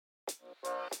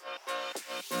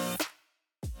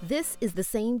This is the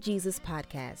Same Jesus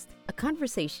Podcast, a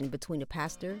conversation between a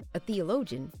pastor, a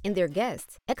theologian, and their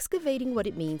guests, excavating what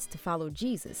it means to follow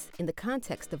Jesus in the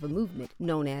context of a movement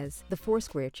known as the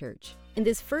Foursquare Church. In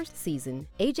this first season,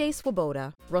 AJ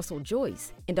Swoboda, Russell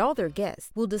Joyce, and all their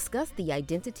guests will discuss the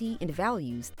identity and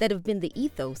values that have been the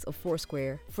ethos of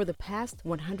Foursquare for the past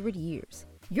 100 years.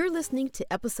 You're listening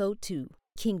to Episode 2,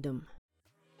 Kingdom.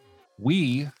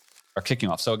 We are kicking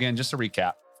off. So again, just to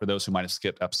recap for those who might have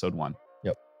skipped Episode 1.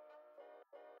 Yep.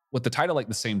 With the title like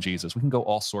The Same Jesus, we can go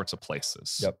all sorts of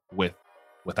places with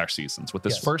our seasons. With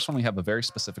this first one, we have a very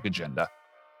specific agenda,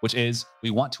 which is we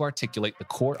want to articulate the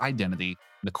core identity,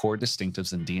 the core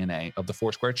distinctives and DNA of the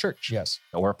Foursquare Church that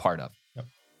we're a part of. Yep.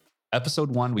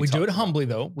 Episode 1, we do it humbly,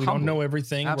 though. We don't know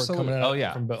everything. Absolutely. We're coming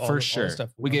out from for sure.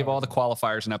 Stuff. We gave all the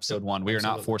qualifiers in Episode 1. We are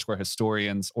not Foursquare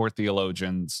historians or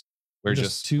theologians. We're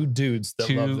just two dudes that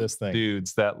love this thing.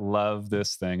 Dudes that love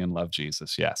this thing and love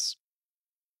Jesus. Yes.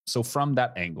 So from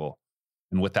that angle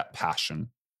and with that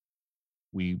passion,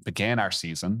 we began our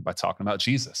season by talking about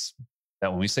Jesus.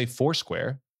 That when we say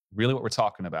Foursquare, really what we're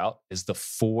talking about is the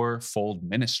fourfold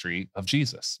ministry of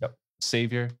Jesus. Yep. The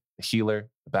Savior, the healer,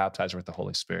 the baptizer with the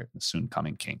Holy Spirit, the soon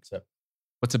coming King. Yep.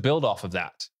 But to build off of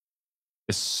that,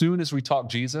 as soon as we talk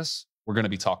Jesus, we're going to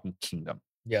be talking kingdom.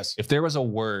 Yes. If there was a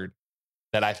word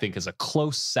that I think is a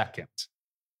close second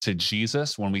to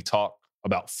Jesus when we talk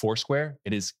about Foursquare,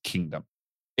 it is kingdom.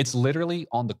 It's literally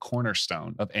on the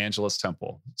cornerstone of Angelus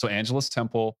Temple. So Angelus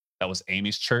Temple, that was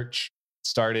Amy's church,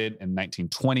 started in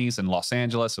 1920s in Los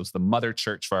Angeles. It was the mother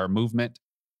church for our movement.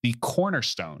 The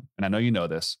cornerstone, and I know you know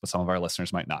this, but some of our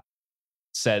listeners might not,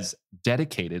 says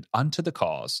dedicated unto the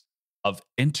cause of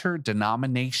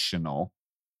interdenominational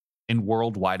and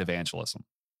worldwide evangelism,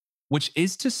 which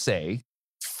is to say,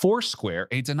 Foursquare,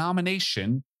 a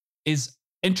denomination, is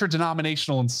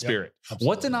interdenominational in spirit.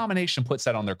 What denomination puts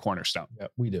that on their cornerstone?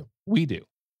 We do. We do.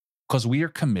 Because we are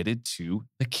committed to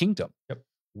the kingdom,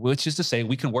 which is to say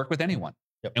we can work with anyone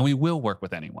and we will work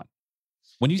with anyone.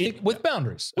 When you think with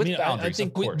boundaries, boundaries, I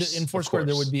think in Foursquare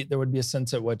there would be a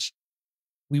sense at which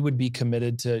we would be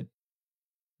committed to,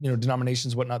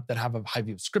 denominations, whatnot, that have a high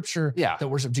view of Scripture, that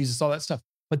worship Jesus, all that stuff.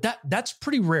 But that's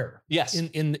pretty rare. Yes.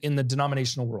 In the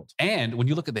denominational world. And when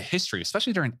you look at the history,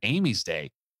 especially during Amy's day,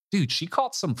 dude, she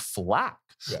caught some flack.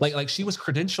 Yes. Like she was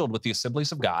credentialed with the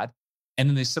Assemblies of God, and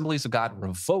then the Assemblies of God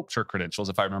revoked her credentials,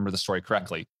 if I remember the story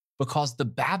correctly, because the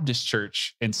Baptist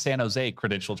Church in San Jose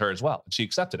credentialed her as well, and she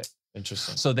accepted it.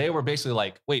 Interesting. So they were basically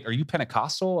like, wait, are you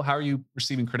Pentecostal? How are you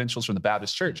receiving credentials from the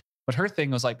Baptist Church? But her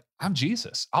thing was like, I'm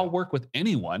Jesus. I'll work with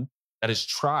anyone that is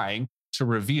trying to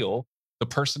reveal the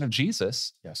person of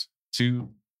Jesus to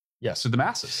the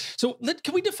masses. So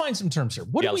can we define some terms here?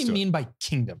 What do we mean by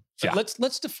kingdom? So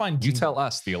let's define kingdom. You tell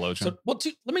us, theologian. So,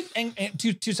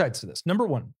 two sides to this. Number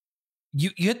one,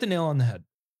 you hit the nail on the head.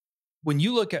 When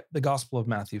you look at the Gospel of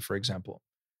Matthew, for example,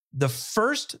 the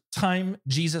first time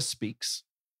Jesus speaks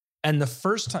and the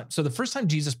first time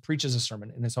Jesus preaches a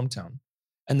sermon in his hometown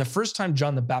and the first time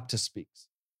John the Baptist speaks.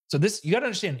 So this, you got to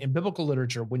understand, in biblical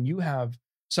literature, when you have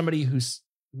somebody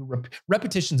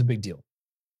repetition's a big deal.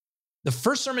 The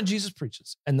first sermon Jesus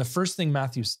preaches and the first thing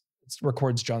Matthew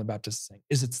records John the Baptist saying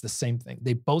is it's the same thing.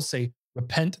 They both say,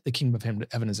 repent, the kingdom of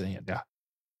heaven is at hand.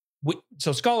 Yeah.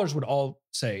 So scholars would all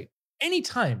say,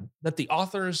 anytime that the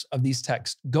authors of these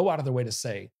texts go out of their way to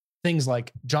say things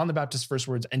like John the Baptist's first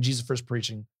words and Jesus' first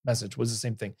preaching message was the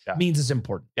same thing, means it's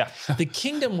important. Yeah. The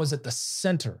kingdom was at the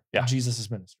center of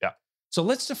Jesus' ministry. Yeah. So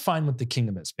let's define what the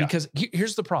kingdom is, because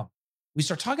here's the problem. We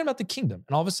start talking about the kingdom,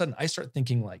 and all of a sudden I start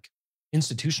thinking like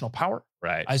institutional power.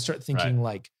 Right. I start thinking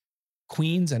like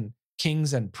queens and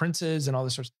kings and princes and all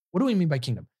this sort of stuff. What do we mean by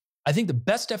kingdom? I think the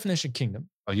best definition of kingdom.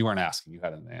 Oh, you weren't asking. You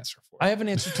had an answer for it. I have an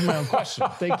answer to my own question.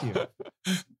 Thank you.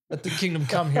 Let the kingdom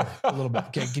come here a little bit.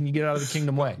 Okay, can you get out of the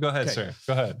kingdom way? Go ahead, sir.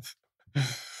 Go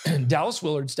ahead. Dallas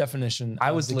Willard's definition.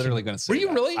 I was literally going to say Were you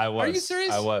that. really? I was. Are you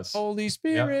serious? I was. Holy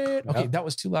Spirit. Yep. Okay, that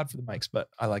was too loud for the mics, but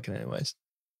I like it anyways.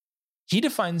 He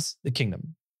defines the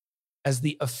kingdom as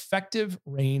the effective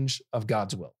range of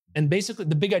God's will. And basically,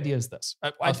 the big idea is this.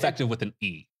 Effective with an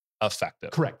E.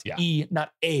 Effective. Correct. Yeah. E,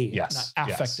 not A. Yes.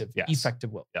 Not affective. Yes.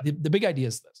 Effective will. Yep. The big idea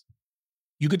is this.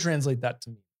 You could translate that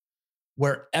to mean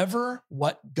wherever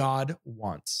what God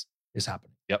wants is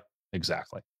happening. Yep.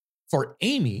 Exactly. For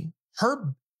Amy,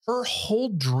 her whole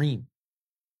dream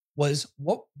was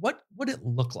what would it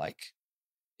look like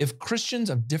if Christians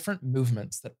of different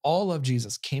movements that all love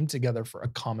Jesus came together for a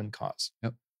common cause?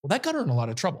 Yep. Well, that got her in a lot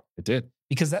of trouble. It did.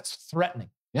 Because that's threatening.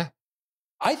 Yeah.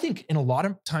 I think in a lot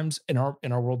of times in our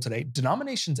world today,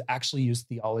 denominations actually use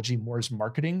theology more as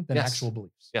marketing than Yes. actual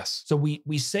beliefs. Yes. So we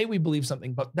say we believe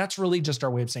something, but that's really just our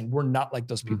way of saying we're not like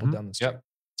those people Mhm. down the street. Yep.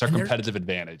 It's our And there's- competitive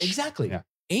advantage. Exactly. Yeah.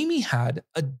 Amy had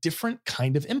a different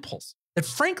kind of impulse that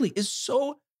frankly is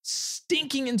so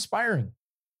stinking inspiring.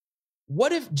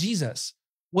 What if Jesus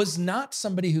was not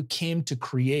somebody who came to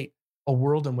create a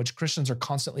world in which Christians are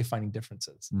constantly finding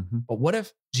differences? Mhm. But what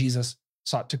if Jesus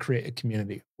sought to create a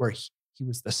community where he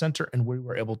was the center and we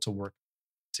were able to work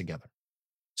together?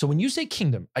 So when you say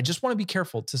kingdom, I just want to be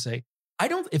careful to say,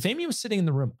 if Amy was sitting in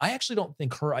the room, I actually don't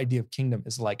think her idea of kingdom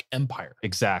is like empire.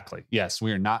 Exactly. Yes,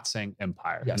 we are not saying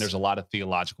empire. Yes. And there's a lot of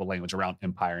theological language around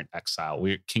empire and exile.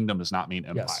 Kingdom does not mean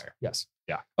empire. Yes.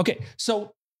 Yeah. Okay.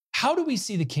 So how do we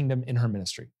see the kingdom in her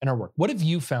ministry, in her work? What have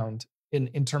you found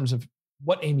in terms of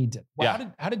what Amy did? Yeah.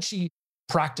 How did she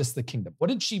practice the kingdom? What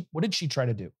did she try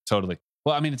to do? Totally.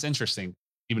 Well, I mean, it's interesting,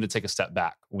 even to take a step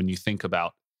back, when you think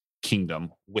about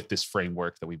kingdom with this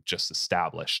framework that we've just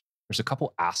established, there's a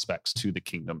couple aspects to the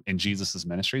kingdom in Jesus's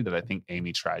ministry that I think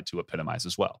Amy tried to epitomize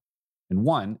as well. And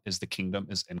one is the kingdom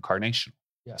is incarnational,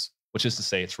 Yes. which is to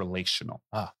say it's relational.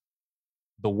 Ah.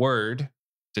 The word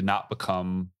did not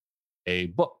become a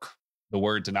book. The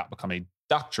word did not become a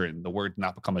doctrine. The word did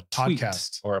not become a tweet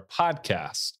Podcast. or a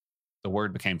podcast. The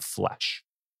word became flesh.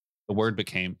 The word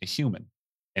became a human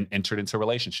and entered into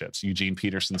relationships. Eugene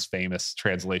Peterson's famous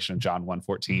translation of John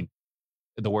 1:14,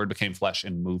 the word became flesh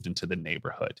and moved into the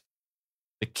neighborhood.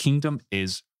 The kingdom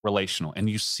is relational. And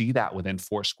you see that within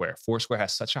Foursquare. Foursquare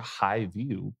has such a high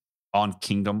view on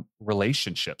kingdom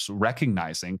relationships,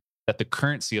 recognizing that the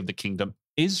currency of the kingdom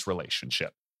is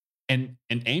relationship. And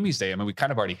in Amy's day, I mean, we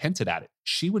kind of already hinted at it.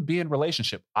 She would be in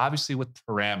relationship, obviously with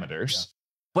parameters,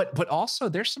 but also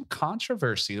there's some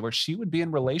controversy where she would be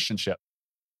in relationship.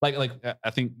 Like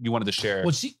I think you wanted to share.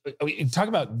 Well, talk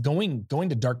about going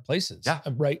to dark places. Yeah.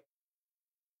 Right.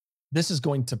 This is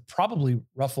going to probably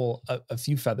ruffle a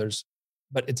few feathers,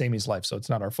 but it's Amy's life, so it's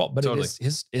not our fault. But Totally. it is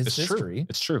his It's history. true.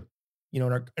 It's true. You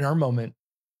know, in our moment,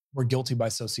 we're guilty by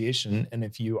association. And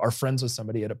if you are friends with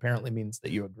somebody, it apparently means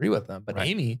that you agree with them. But Right.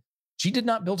 Amy, she did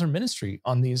not build her ministry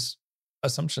on these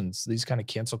assumptions, these kind of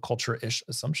cancel culture-ish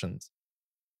assumptions.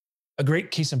 A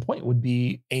great case in point would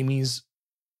be Amy's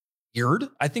weird,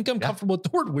 I think I'm comfortable with the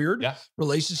word weird, Yeah.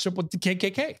 relationship with the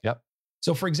KKK. Yep.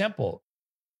 So for example,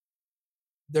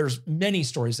 there's many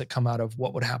stories that come out of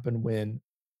what would happen when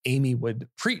Amy would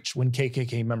preach when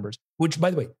KKK members, which by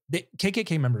the way, the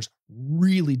KKK members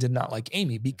really did not like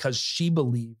Amy because she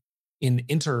believed in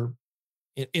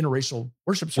interracial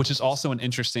worship services. Which is also an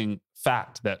interesting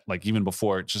fact that, like, even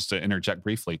before, just to interject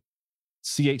briefly,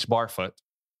 C.H. Barfoot,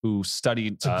 who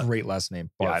studied. It's a great last name.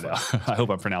 Yeah, I know. Barfoot. I hope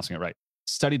I'm pronouncing it right.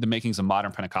 Studied the makings of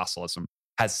modern Pentecostalism,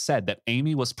 has said that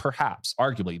Amy was perhaps,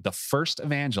 arguably, the first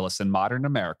evangelist in modern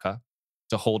America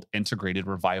to hold integrated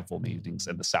revival meetings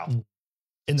in the South.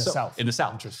 In the So- South. In the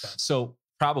South. Interesting. So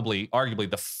probably, arguably,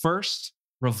 the first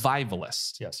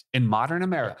revivalist Yes. in modern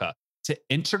America to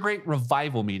integrate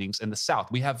revival meetings in the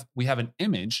South. We have an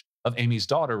image of Amy's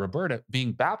daughter, Roberta,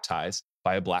 being baptized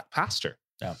by a black pastor.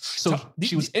 Yeah. So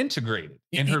she was integrated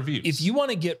in her views. If you want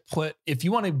to get put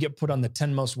on the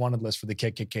 10 most wanted list for the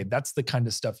KKK, that's the kind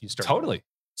of stuff you start doing. Totally.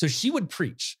 So she would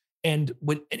preach. And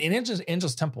when in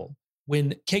Angela's Temple,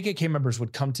 when KKK members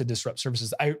would come to disrupt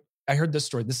services, I heard this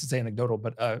story. This is anecdotal,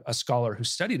 but a scholar who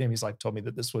studied Amy's life told me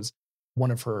that this was one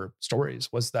of her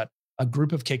stories, was that a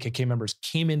group of KKK members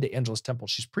came into Angela's Temple.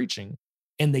 She's preaching,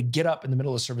 and they get up in the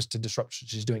middle of the service to disrupt what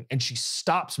she's doing. And she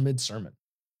stops mid-sermon,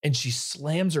 and she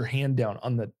slams her hand down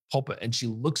on the pulpit, and she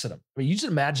looks at him. I mean, you just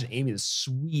imagine Amy, this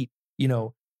sweet,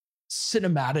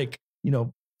 cinematic,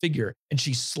 figure, and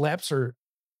she slaps her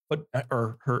foot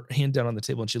or her hand down on the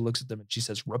table, and she looks at them, and she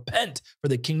says, "Repent, for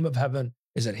the kingdom of heaven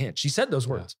is at hand." She said those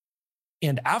words.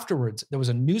 And afterwards, there was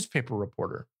a newspaper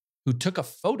reporter who took a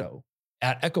photo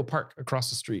at Echo Park across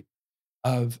the street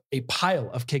of a pile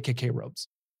of KKK robes,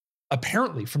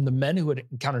 apparently from the men who had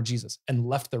encountered Jesus and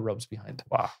left their robes behind.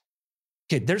 Wow.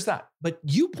 Okay, there's that. But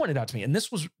you pointed out to me, and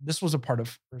this was a part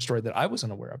of her story that I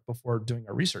wasn't aware of before doing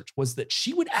our research, was that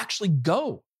she would actually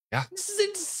go. Yeah. This is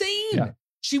insane. Yeah.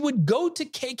 She would go to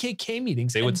KKK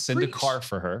meetings. They would and send preach. a car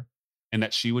for her, and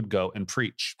that she would go and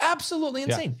preach. Absolutely Yeah.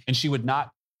 insane. And she would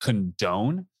not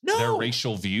condone No. their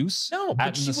racial views. No, but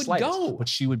in she the would slightest, go. But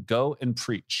she would go and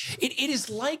preach. It's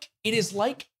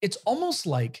almost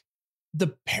like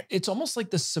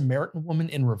the Samaritan woman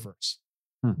in reverse.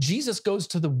 Jesus goes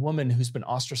to the woman who's been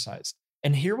ostracized.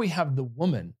 And here we have the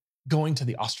woman going to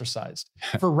the ostracized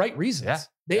for right reasons. Yeah.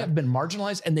 They have been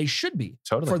marginalized, and they should be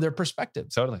Totally. for their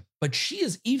perspectives. Totally. But she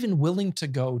is even willing to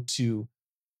go to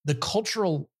the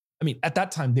cultural I mean, at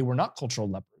that time, they were not cultural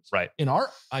lepers. Right. In our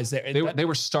eyes, They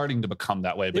were starting to become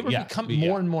that way. they But were yeah, becoming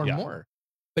more and more yeah. and more.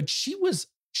 But she,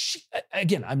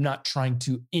 again, I'm not trying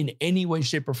to in any way,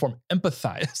 shape, or form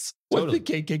empathize Totally. with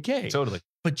the KKK. Totally.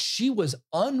 But she was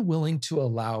unwilling to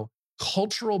allow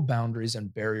cultural boundaries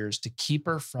and barriers to keep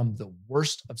her from the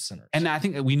worst of sinners. And I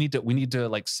think we need to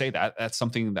like say that. That's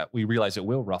something that we realize it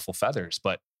will ruffle feathers,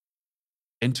 but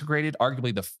integrated,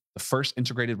 arguably the first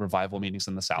integrated revival meetings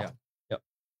in the South. Yeah. Yep.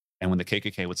 And when the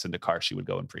KKK would send a car, she would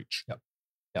go and preach. Yep.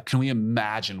 Yep. Can we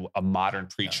imagine a modern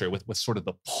preacher with sort of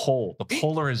the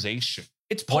polarization?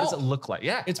 It's Paul. What does it look like?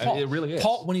 Yeah, It's I mean, Paul. it really is.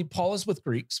 Paul is with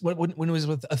Greeks. When he was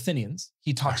with Athenians,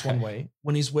 he talks one way.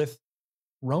 When he's with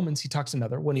Romans, he talks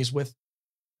another. When he's with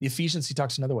the Ephesians, he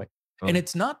talks another way. Oh. And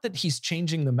it's not that he's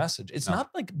changing the message. It's not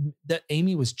like that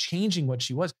Amy was changing what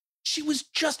she was. She was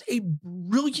just a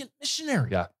brilliant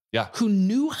missionary. Yeah. Who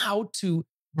knew how to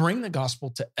bring the gospel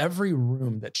to every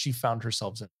room that she found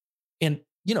herself in. And,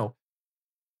 you know,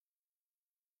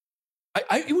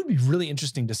 it would be really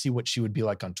interesting to see what she would be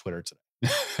like on Twitter today.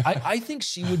 I think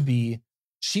she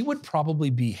would probably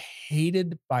be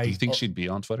hated by. Do you think she'd be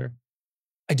on Twitter?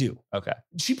 I do. Okay.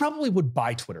 She probably would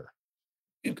buy Twitter.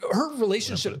 Her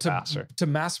relationship Put it faster. to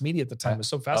mass media at the time was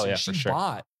so fascinating. yeah, She for sure.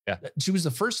 bought. Yeah. She was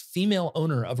the first female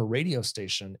owner of a radio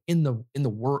station in the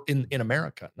world in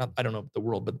America. Not I don't know the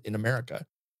world, but in America.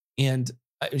 And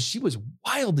she was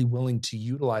wildly willing to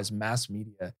utilize mass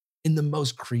media in the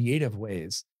most creative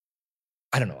ways.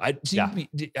 I don't know. I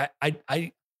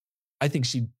think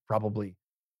she'd probably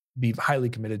be highly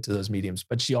committed to those mediums,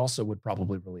 but she also would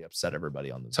probably really upset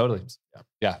everybody on those. Totally. Mediums.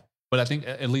 Yeah. But I think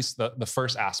at least the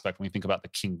first aspect, when we think about the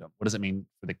kingdom, what does it mean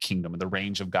for the kingdom and the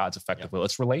range of God's effective will?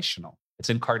 It's relational. It's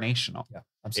incarnational. Yeah,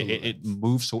 absolutely. It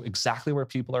moves to exactly where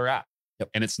people are at. Yep.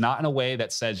 And it's not in a way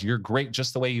that says you're great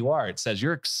just the way you are. It says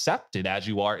you're accepted as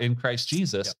you are in Christ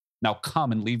Jesus. Yep. Now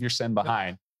come and leave your sin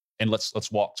behind and let's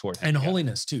walk toward him. And together.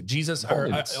 holiness too. Jesus,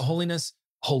 Holiness. holiness,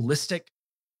 holistic.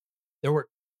 There were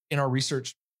in our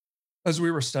research, as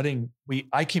we were studying,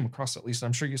 I came across, at least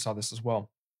I'm sure you saw this as well.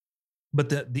 But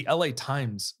the LA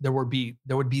Times, there would be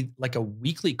like a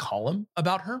weekly column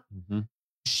about her. Mm-hmm.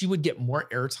 She would get more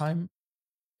airtime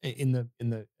in the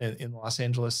Los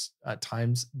Angeles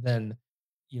Times than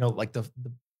like the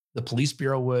police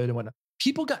bureau would. And when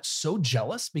people got so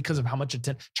jealous because of how much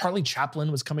attention, Charlie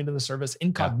Chaplin was coming to the service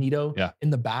incognito in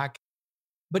the back,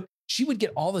 but she would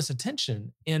get all this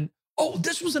attention. And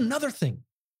this was another thing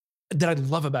that I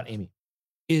love about Amy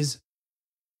is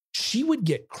she would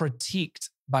get critiqued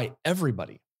by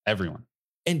everyone.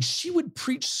 And she would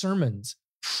preach sermons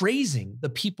praising the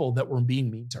people that were being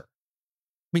mean to her.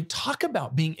 I mean, talk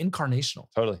about being incarnational.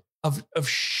 Totally.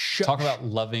 Talk about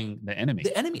loving the enemy.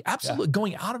 The enemy, absolutely. Yeah.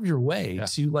 Going out of your way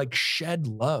to like shed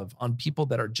love on people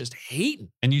that are just hating.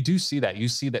 And you do see that. You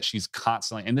see that she's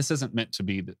constantly, and this isn't meant to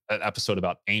be an episode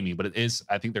about Amy, but it is,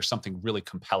 I think there's something really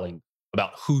compelling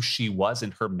about who she was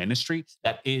in her ministry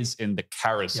that is in the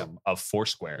charism of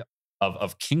Foursquare,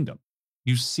 of Kingdom.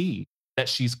 You see that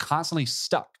she's constantly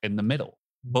stuck in the middle.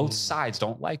 Both sides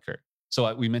don't like her.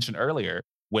 So we mentioned earlier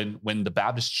when the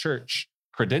Baptist Church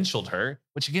credentialed her,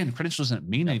 which again, credentials didn't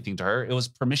mean anything to her. It was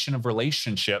permission of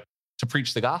relationship to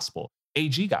preach the gospel.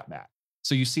 AG got mad.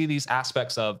 So you see these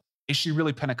aspects of, is she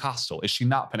really Pentecostal? Is she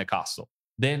not Pentecostal?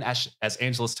 Then as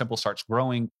Angelus Temple starts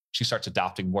growing, she starts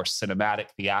adopting more cinematic,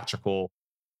 theatrical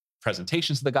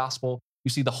presentations of the gospel. You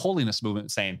see the holiness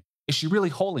movement saying, is she really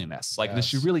holiness? Like, does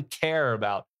she really care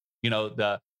about,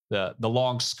 the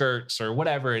long skirts or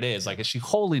whatever it is? Like, is she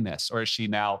holiness or is she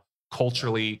now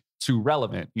culturally too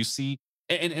relevant? You see,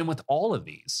 and with all of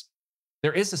these,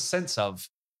 there is a sense of,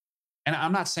 and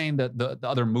I'm not saying that the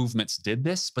other movements did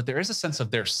this, but there is a sense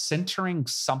of they're centering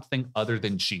something other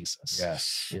than Jesus.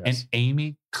 Yes. And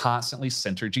Amy constantly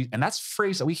centered Jesus. And that's a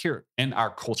phrase that we hear in our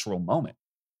cultural moment.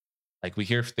 Like we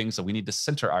hear things that we need to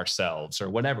center ourselves or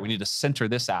whatever. We need to center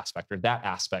this aspect or that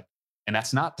aspect. And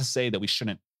that's not to say that we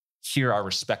shouldn't hear our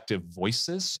respective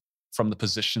voices from the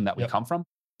position that we come from.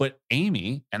 But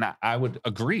Amy, and I would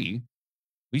agree,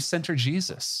 we center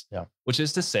Jesus, which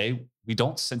is to say we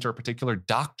don't center a particular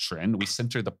doctrine. We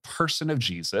center the person of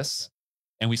Jesus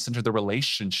and we center the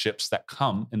relationships that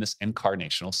come in this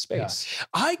incarnational space.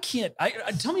 I can't,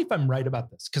 tell me if I'm right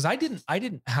about this. Cause I didn't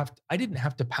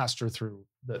have to pastor through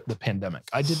the pandemic.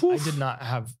 I did not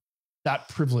have that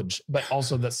privilege, but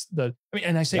also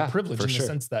and I say privilege in the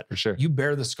sense that you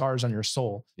bear the scars on your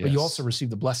soul, but you also receive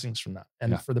the blessings from that.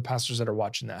 And for the pastors that are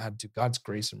watching that had to, God's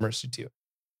grace and mercy to you.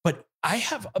 But I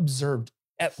have observed,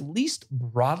 at least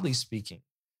broadly speaking,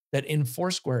 that in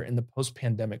Foursquare in the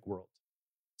post-pandemic world,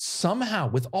 somehow,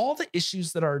 with all the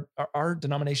issues that our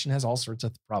denomination has all sorts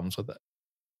of problems with it,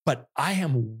 but I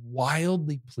am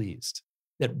wildly pleased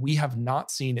that we have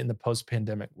not seen in the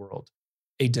post-pandemic world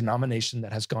a denomination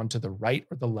that has gone to the right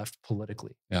or the left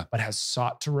politically, but has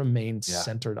sought to remain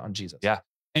centered on Jesus. Yeah.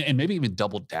 And maybe even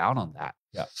double down on that.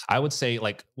 Yeah. I would say,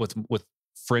 like, with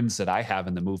friends that I have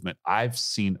in the movement, I've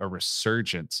seen a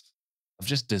resurgence of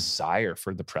just desire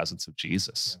for the presence of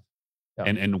Jesus. Yeah.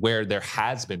 And where there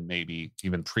has been maybe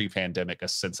even pre-pandemic a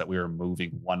sense that we were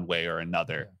moving one way or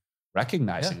another,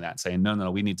 recognizing that and saying,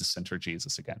 no, we need to center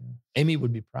Jesus again. Amy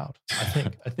would be proud. I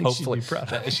think Hopefully. she'd be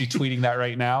proud. Is she tweeting that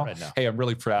right now? Right now. Hey, I'm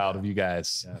really proud of you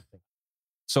guys. Yeah.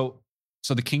 So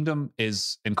the kingdom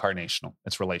is incarnational.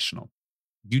 It's relational.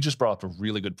 You just brought up a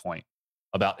really good point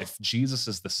about if Jesus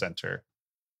is the center,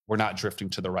 we're not drifting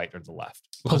to the right or the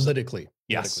left. Politically.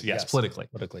 Yes, politically.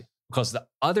 Because the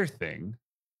other thing,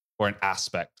 or an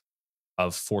aspect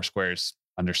of Foursquare's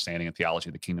understanding and theology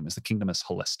of the kingdom is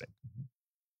holistic,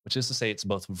 which is to say it's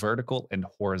both vertical and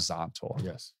horizontal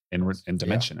in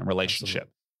dimension and relationship.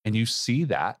 Absolutely. And you see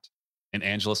that in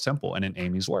Angela's Temple and in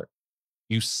Amy's work.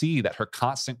 You see that her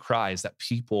constant cry is that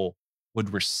people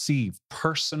would receive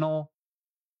personal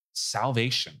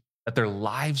salvation, that their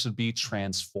lives would be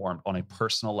transformed on a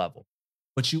personal level.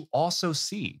 But you also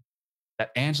see that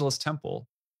Angela's Temple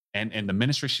and the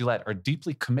ministry she led are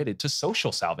deeply committed to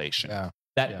social salvation.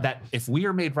 That if we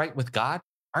are made right with God,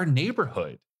 our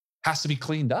neighborhood has to be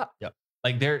cleaned up.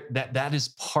 Like that is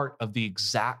part of the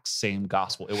exact same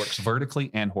gospel. It works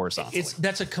vertically and horizontally. It's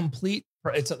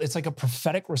like a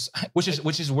prophetic, which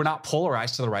is we're not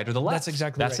polarized to the right or the left. That's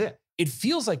exactly right. It. It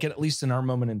feels like it, at least in our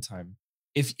moment in time.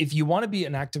 If you want to be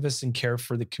an activist and care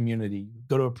for the community,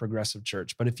 go to a progressive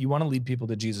church. But if you want to lead people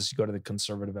to Jesus, you go to the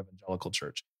conservative evangelical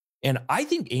church. And I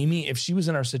think Amy, if she was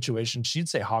in our situation, she'd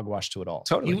say hogwash to it all.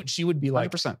 Totally. She would be like,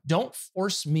 100%. Don't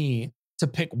force me to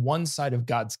pick one side of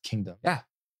God's kingdom. Yeah.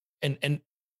 And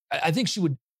I think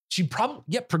she'd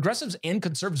probably, progressives and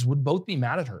conservatives would both be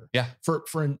mad at her. Yeah.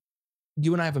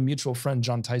 You and I have a mutual friend,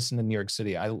 John Tyson in New York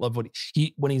City. I love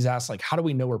when he's asked, like, how do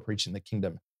we know we're preaching the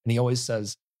kingdom? And he always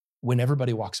says, when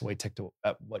everybody walks away, take to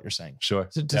what you're saying. Sure.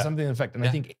 To something to the effect. And I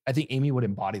think Amy would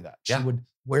embody that. She would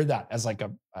wear that as like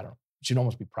she'd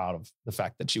almost be proud of the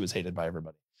fact that she was hated by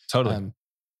everybody. Totally.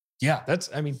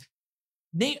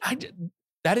 Nate,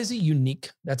 that's a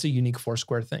unique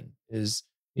Foursquare thing is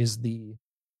the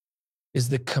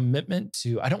commitment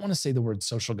to, I don't want to say the word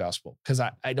social gospel, because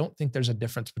I don't think there's a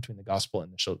difference between the gospel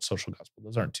and the social gospel.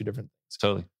 Those aren't two different things.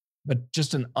 Totally. But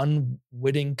just an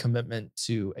unwitting commitment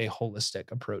to a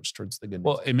holistic approach towards the good news.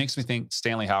 Well, it makes me think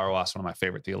Stanley Hauerwas, one of my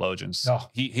favorite theologians,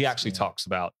 he actually talks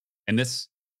about, and this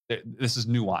is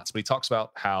nuanced, but he talks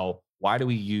about why do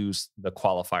we use the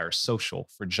qualifier social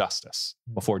for justice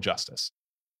before justice?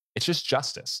 It's just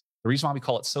justice. The reason why we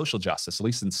call it social justice, at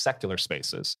least in secular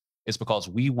spaces, is because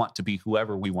we want to be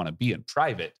whoever we want to be in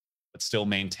private, but still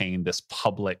maintain this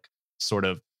public sort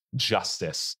of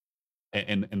justice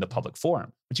in the public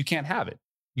forum. But you can't have it.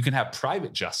 You can have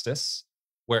private justice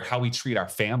where how we treat our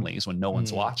families when no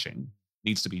one's watching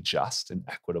needs to be just and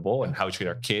equitable, and how we treat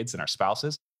our kids and our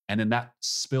spouses. And then that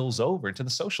spills over into the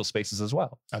social spaces as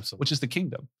well. Absolutely. Which is the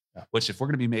kingdom. Which, if we're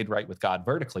going to be made right with God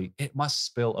vertically, it must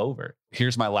spill over.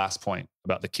 Here's my last point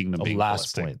about the kingdom being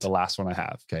holistic. The last one I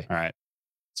have. Okay. All right.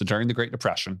 So during the Great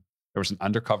Depression, there was an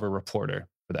undercover reporter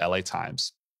for the LA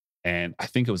Times. And I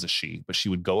think it was a she, but she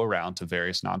would go around to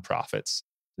various nonprofits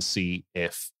to see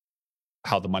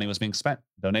how the money was being spent,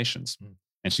 donations.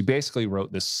 And she basically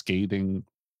wrote this scathing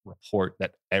report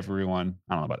that everyone,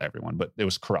 I don't know about everyone, but there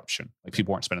was corruption. Like,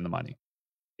 people weren't spending the money.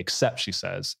 Except, she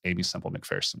says, Aimee Semple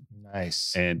McPherson.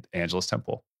 Nice. And Angela's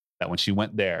Temple. That when she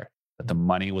went there, that the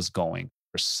money was going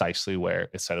precisely where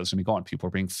it said it was going to be going. People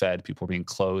were being fed, people were being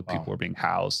clothed, people were being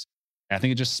housed. And I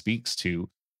think it just speaks to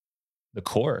the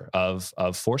core of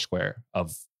Foursquare,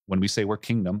 of when we say we're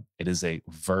kingdom, it is a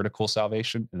vertical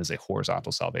salvation, it is a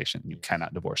horizontal salvation. You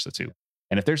cannot divorce the two.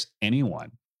 And if there's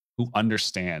anyone who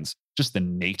understands just the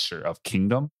nature of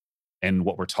kingdom and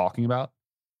what we're talking about,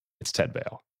 it's Ted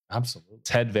Vail. Absolutely.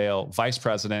 Ted Vail, vice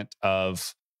president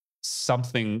of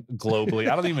something globally.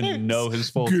 I don't even know his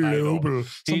full title.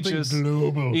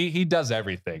 He does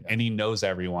everything, and he knows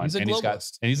everyone. He's a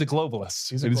globalist. He's a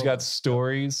globalist. He's got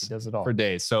stories he does it all for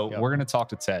days. So we're going to talk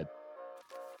to Ted.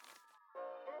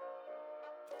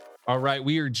 All right,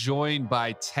 we are joined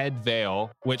by Ted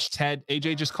Vail, which Ted,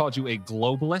 AJ just called you a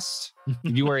globalist.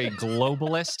 You are a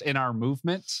globalist in our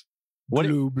movement.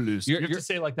 Globalist. You have to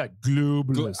say it like that.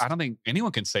 Globalist. I don't think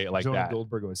anyone can say it like Jonah that.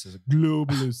 Goldberg always says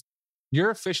globalist. Your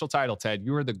official title, Ted,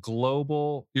 you are the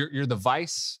global, you're the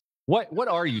vice What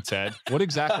are you, Ted? What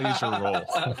exactly is your role?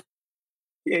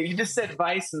 Yeah, you just said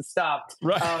vice and stopped.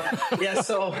 Right.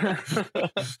 So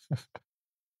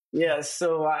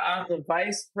I'm the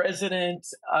vice president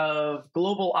of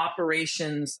global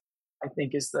operations, I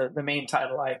think is the main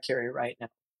title I carry right now.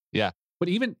 Yeah. But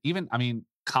even, I mean,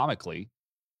 comically,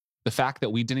 the fact that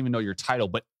we didn't even know your title,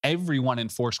 but everyone in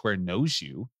Foursquare knows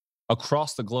you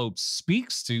across the globe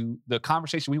speaks to the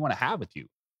conversation we want to have with you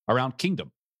around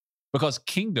kingdom. Because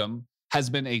kingdom has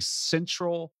been a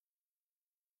central,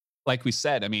 like we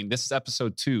said, I mean, this is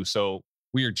episode 2. So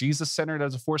we are Jesus-centered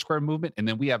as a Foursquare movement. And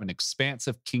then we have an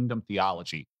expansive kingdom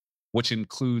theology, which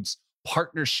includes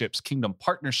partnerships, kingdom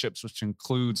partnerships, which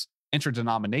includes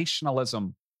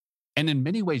interdenominationalism. And in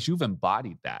many ways, you've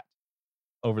embodied that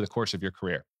over the course of your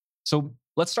career. So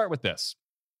let's start with this.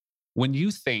 When you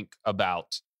think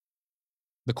about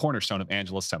the cornerstone of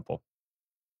Angelus Temple,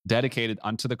 dedicated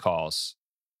unto the cause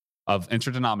of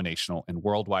interdenominational and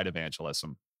worldwide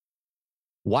evangelism,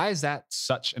 why is that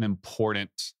such an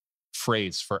important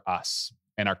phrase for us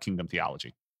and our kingdom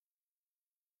theology?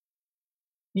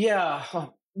 Yeah,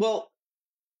 well,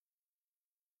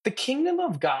 the kingdom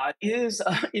of God is,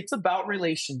 it's about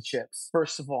relationships,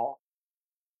 first of all.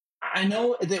 I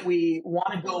know that we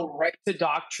want to go right to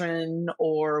doctrine,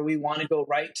 or we want to go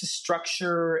right to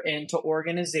structure and to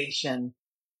organization,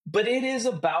 but it is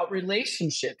about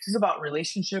relationships. It's about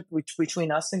relationship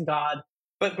between us and God.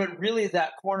 But really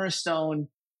that cornerstone,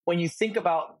 when you think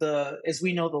about as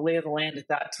we know, the lay of the land at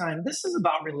that time, this is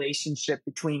about relationship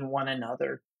between one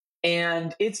another.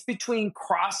 And it's between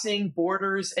crossing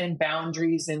borders and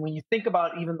boundaries. And when you think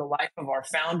about even the life of our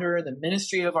founder, the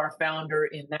ministry of our founder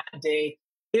in that day,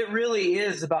 it really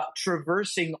is about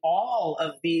traversing all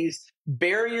of these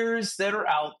barriers that are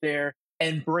out there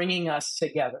and bringing us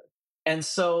together. And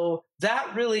so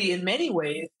that really, in many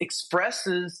ways,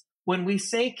 expresses, when we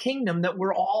say kingdom, that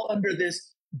we're all under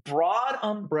this broad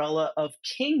umbrella of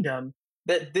kingdom,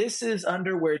 that this is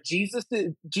under where Jesus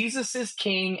is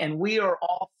king, and we are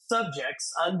all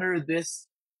subjects under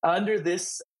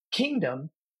this kingdom.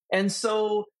 And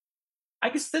so I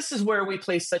guess this is where we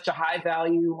place such a high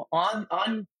value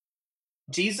on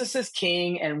Jesus as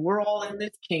king, and we're all in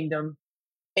this kingdom.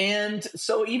 And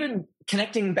so even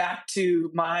connecting back to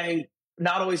my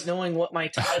not always knowing what my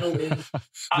title is,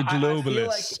 The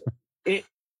globalist.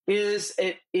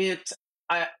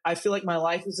 I feel like my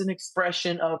life is an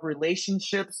expression of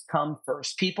relationships come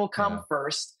first. People come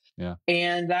first. Yeah.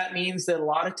 And that means that a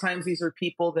lot of times these are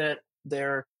people that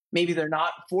maybe they're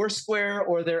not Foursquare,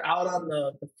 or they're out on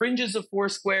the fringes of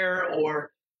Foursquare,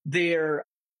 or they're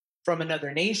from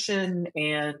another nation.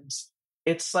 And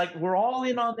it's like, we're all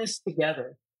in on this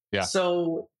together. Yeah.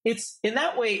 So it's, in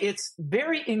that way, it's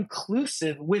very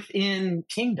inclusive within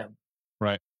kingdom.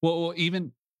 Right. Well,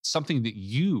 even something that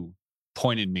you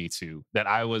pointed me to that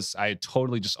I had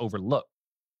totally just overlooked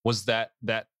was that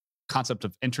concept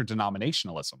of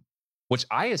interdenominationalism, which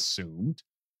I assumed,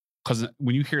 because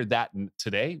when you hear that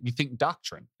today, you think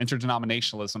doctrine.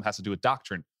 Interdenominationalism has to do with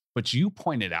doctrine. But you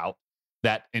pointed out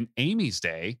that in Amy's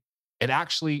day, it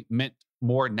actually meant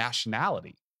more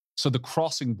nationality. So the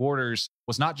crossing borders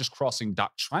was not just crossing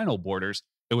doctrinal borders,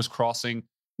 it was crossing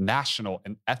national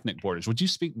and ethnic borders. Would you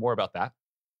speak more about that?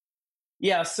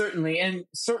 Yeah, certainly. And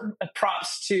certain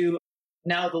props to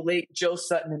now the late Joe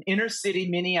Sutton, an inner city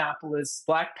Minneapolis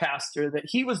Black pastor, that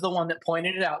he was the one that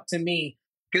pointed it out to me,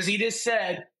 because he just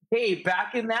said, hey,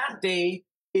 back in that day,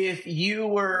 if you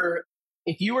were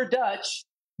Dutch,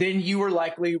 then you were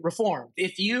likely Reformed.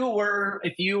 If you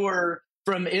were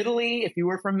from Italy, if you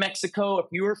were from Mexico, if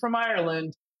you were from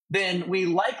Ireland, then we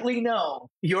likely know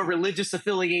your religious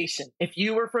affiliation. If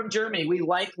you were from Germany, we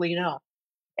likely know.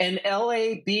 And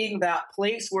LA being that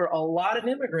place where a lot of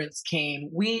immigrants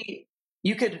came,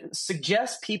 you could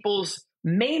suggest people's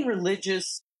main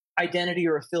religious identity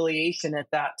or affiliation at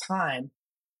that time.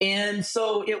 And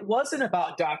so it wasn't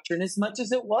about doctrine as much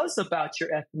as it was about your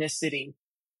ethnicity.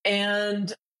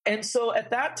 And so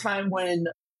at that time, when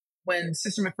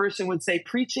Sister McPherson would say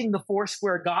preaching the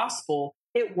Foursquare gospel,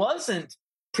 it wasn't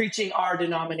preaching our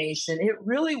denomination. It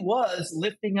really was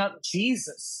lifting up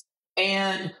Jesus,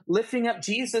 and lifting up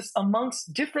Jesus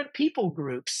amongst different people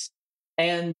groups.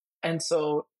 And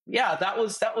so, yeah, that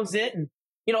was it. And,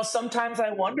 sometimes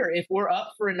I wonder if we're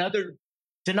up for another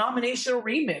denominational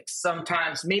remix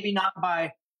sometimes, maybe not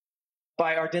by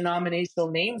our denominational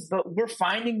names, but we're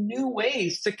finding new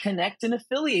ways to connect and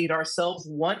affiliate ourselves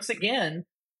once again.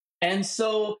 And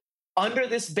so under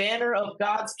this banner of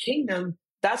God's kingdom,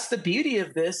 that's the beauty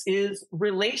of this, is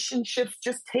relationships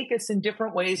just take us in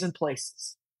different ways and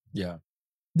places. Yeah.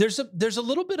 There's a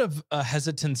little bit of a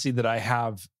hesitancy that I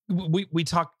have we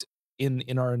talked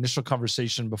in our initial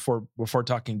conversation before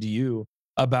talking to you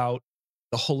about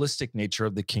the holistic nature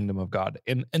of the kingdom of God.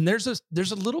 And there's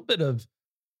a little bit of,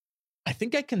 I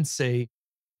think I can say,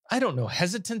 I don't know,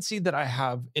 hesitancy that I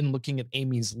have in looking at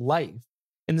Amy's life,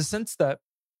 in the sense that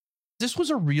this was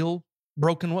a real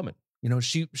broken woman. You know,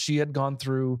 she had gone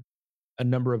through a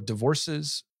number of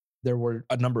divorces. There were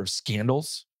a number of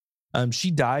scandals.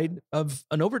 She died of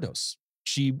an overdose.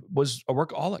 She was a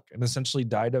workaholic and essentially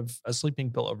died of a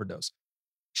sleeping pill overdose.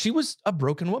 She was a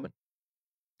broken woman.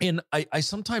 And I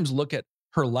sometimes look at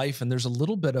her life and there's a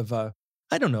little bit of a,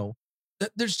 I don't know,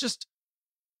 there's just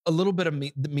a little bit of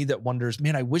me that wonders,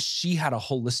 man, I wish she had a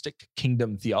holistic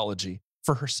kingdom theology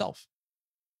for herself.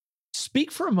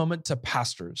 Speak for a moment to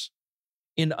pastors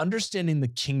in understanding the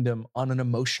kingdom on an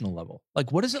emotional level.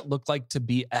 Like, what does it look like to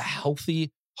be a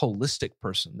healthy, holistic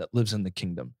person that lives in the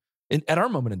kingdom at our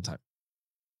moment in time?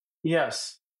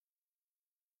 Yes.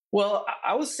 Well,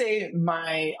 I would say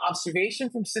my observation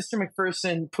from Sister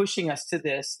McPherson pushing us to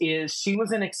this is she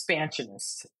was an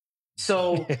expansionist.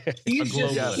 So she's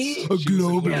a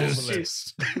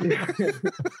globalist.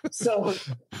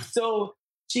 So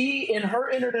she, in her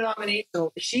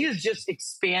interdenominational, she is just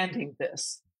expanding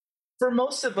this. For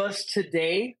most of us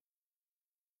today,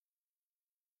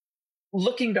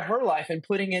 looking to her life and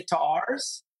putting it to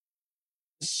ours,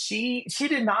 she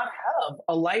did not have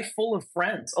a life full of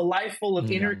friends, a life full of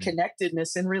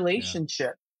interconnectedness and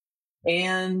relationship. Yeah.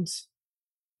 And,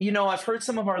 you know, I've heard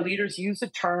some of our leaders use the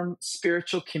term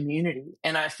spiritual community,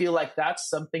 and I feel like that's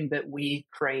something that we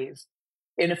crave.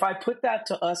 And if I put that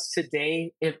to us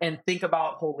today and think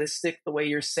about holistic, the way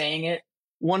you're saying it,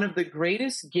 one of the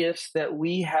greatest gifts that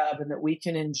we have and that we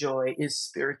can enjoy is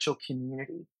spiritual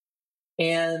community.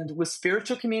 And with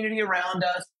spiritual community around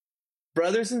us,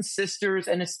 brothers and sisters,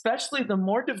 and especially the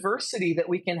more diversity that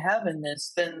we can have in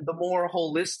this, then the more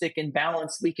holistic and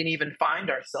balanced we can even find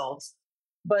ourselves.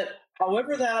 But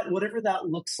whatever that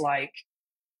looks like,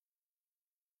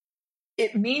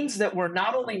 it means that we're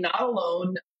not only not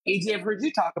alone. AJ, I've heard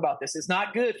you talk about this. It's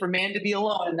not good for man to be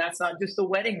alone, and that's not just a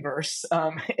wedding verse.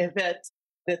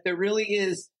 That there really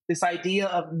is this idea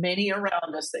of many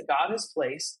around us that God has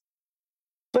placed.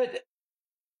 But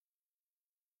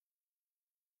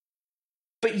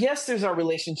yes, there's our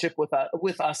relationship with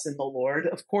us and the Lord.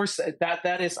 Of course,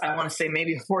 that is, I want to say,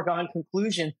 maybe a foregone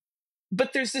conclusion.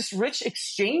 But there's this rich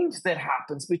exchange that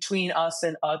happens between us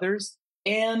and others.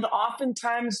 And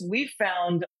oftentimes we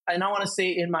found, and I want to say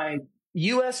in my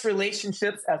U.S.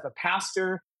 relationships as a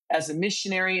pastor, as a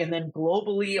missionary, and then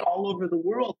globally all over the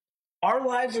world, our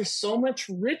lives are so much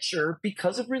richer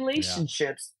because of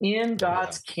relationships in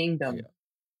God's kingdom.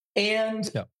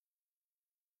 Yeah.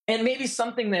 And maybe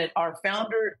something that our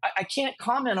founder, I can't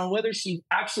comment on whether she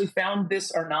actually found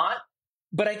this or not,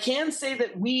 but I can say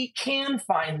that we can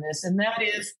find this. And that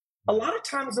is, a lot of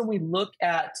times when we look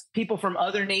at people from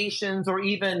other nations or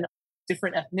even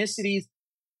different ethnicities,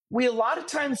 we a lot of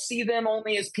times see them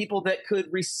only as people that could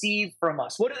receive from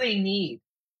us. What do they need?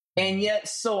 And yet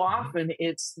so often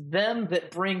it's them that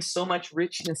bring so much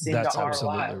richness into That's our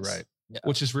absolutely lives. Right. Yeah.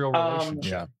 Which is real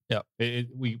relationship. Yeah.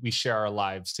 We share our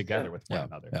lives together with one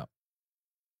another. Yeah.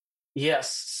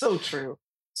 Yes, so true.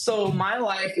 So my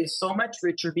life is so much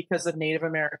richer because of Native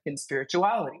American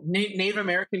spirituality, Native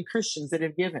American Christians that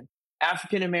have given,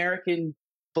 African American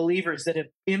believers that have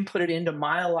inputted into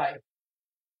my life,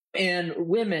 and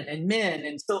women and men.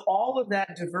 And so all of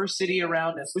that diversity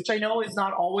around us, which I know is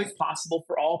not always possible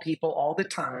for all people all the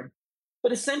time.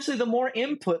 But essentially, the more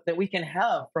input that we can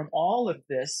have from all of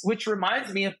this, which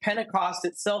reminds me of Pentecost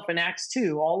itself in Acts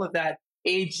 2, all of that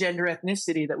age, gender,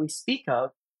 ethnicity that we speak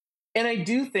of. And I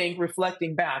do think,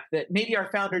 reflecting back, that maybe our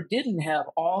founder didn't have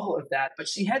all of that, but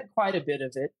she had quite a bit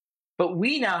of it. But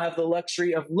we now have the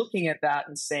luxury of looking at that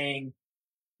and saying,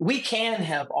 we can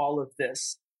have all of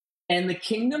this. And the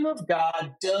kingdom of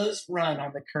God does run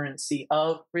on the currency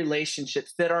of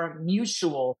relationships that are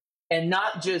mutual and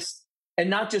not just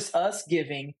us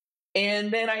giving.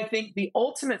 And then I think the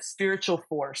ultimate spiritual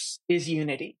force is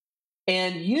unity.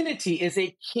 And unity is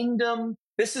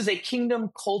this is a kingdom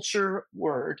culture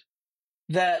word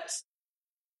that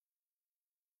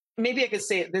maybe I could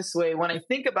say it this way. When I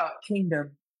think about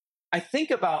kingdom, I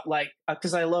think about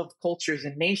because I love cultures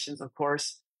and nations, of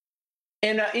course.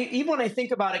 And even when I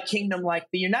think about a kingdom like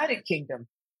the United Kingdom,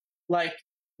 like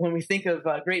when we think of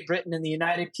Great Britain and the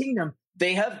United Kingdom,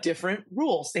 they have different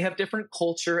rules. They have different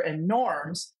culture and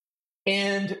norms.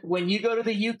 And when you go to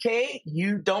the UK,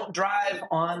 you don't drive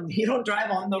on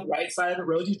the right side of the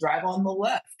road. You drive on the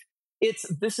left.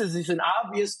 This is an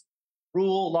obvious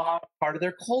rule, law, part of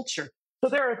their culture. So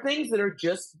there are things that are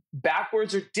just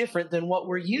backwards or different than what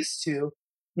we're used to.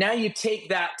 Now you take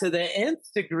that to the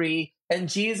nth degree, and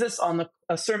Jesus on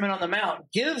a Sermon on the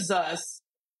Mount gives us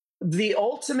the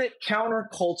ultimate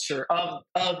counterculture of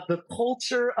the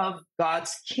culture of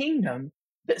God's kingdom,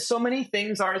 that so many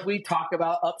things are, as we talk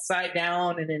about, upside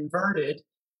down and inverted.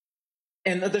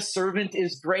 And the servant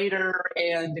is greater.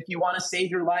 And if you want to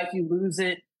save your life, you lose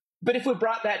it. But if we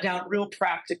brought that down real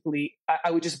practically,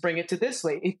 I would just bring it to this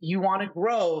way. If you want to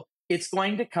grow, it's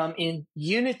going to come in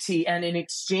unity and in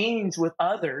exchange with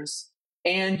others.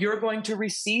 And you're going to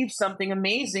receive something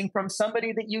amazing from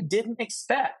somebody that you didn't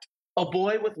expect. A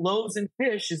boy with loaves and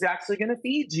fish is actually going to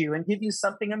feed you and give you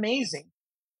something amazing.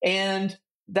 And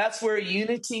that's where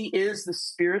unity is the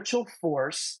spiritual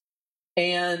force.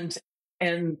 And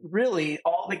really,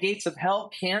 all the gates of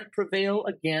hell can't prevail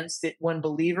against it when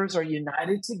believers are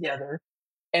united together.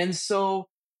 And so,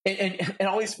 we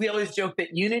always joke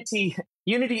that unity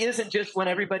isn't just when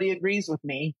everybody agrees with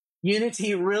me.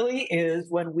 Unity really is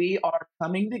when we are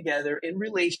coming together in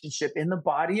relationship in the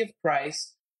body of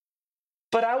Christ.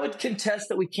 But I would contest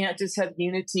that we can't just have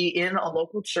unity in a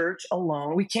local church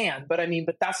alone. We can, but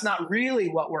that's not really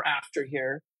what we're after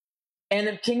here. And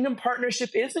a kingdom partnership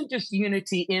isn't just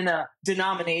unity in a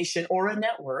denomination or a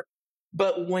network,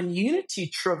 but when unity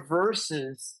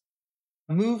traverses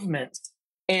movements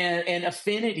and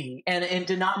affinity and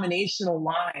denominational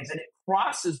lines, and it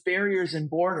crosses barriers and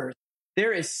borders,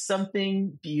 there is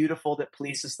something beautiful that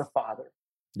pleases the Father.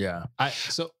 Yeah.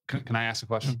 So can I ask a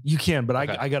question? You can, but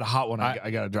Okay. I got a hot one.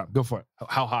 I got to drop. Go for it.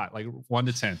 How hot? Like 1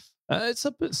 to 10? It's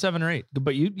up at 7 or 8,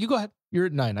 but you go ahead. You're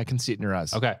at 9. I can see it in your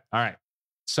eyes. Okay. All right.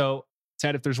 So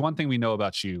Ted, if there's one thing we know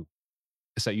about you,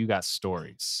 it's that you got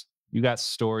stories. You got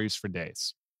stories for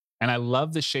days. And I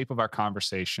love the shape of our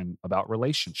conversation about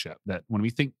relationship, that when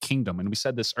we think kingdom, and we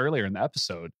said this earlier in the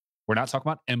episode, we're not talking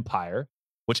about empire,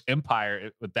 which empire,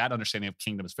 with that understanding of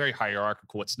kingdom, is very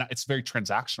hierarchical. It's very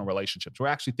transactional relationships. We're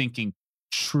actually thinking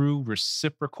true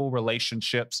reciprocal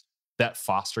relationships that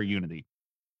foster unity.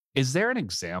 Is there an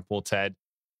example, Ted,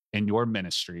 in your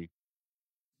ministry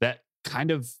that kind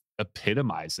of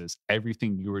epitomizes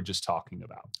everything you were just talking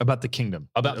about the kingdom,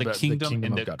 about the kingdom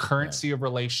and the God. currency of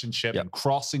relationship Yep. and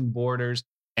crossing borders,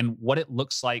 and what it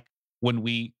looks like when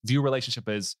we view relationship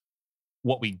as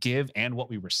what we give and what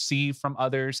we receive from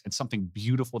others, and something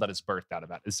beautiful that is birthed out of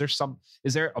that? Is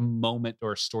there a moment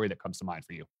or a story that comes to mind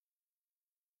for you?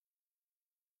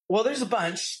 Well, there's a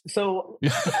bunch. So a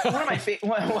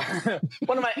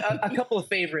couple of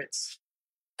favorites.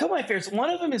 One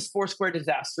of them is Foursquare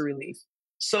Disaster Relief.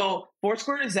 So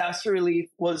Foursquare Disaster Relief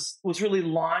was really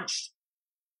launched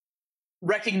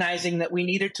recognizing that we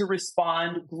needed to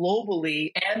respond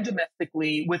globally and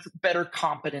domestically with better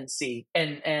competency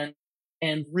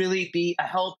and really be a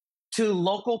help to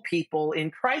local people in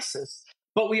crisis.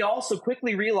 But we also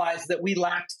quickly realized that we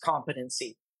lacked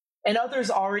competency and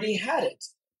others already had it.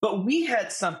 But we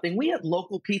had something. We had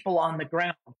local people on the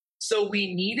ground. So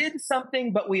we needed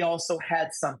something, but we also had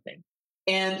something.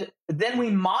 And then we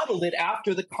modeled it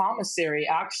after the commissary,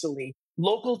 actually.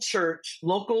 Local church,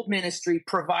 local ministry,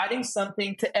 providing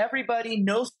something to everybody,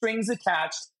 no strings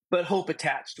attached, but hope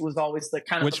attached was always the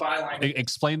kind of the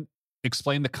byline.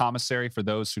 Explain the commissary for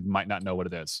those who might not know what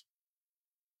it is.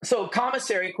 So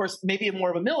commissary, of course, maybe more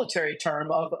of a military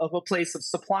term of a place of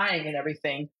supplying and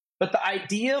everything. But the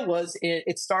idea was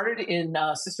it started in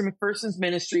Sister McPherson's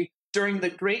ministry during the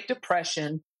Great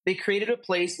Depression. They created a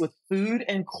place with food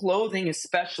and clothing,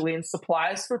 especially, and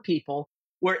supplies for people,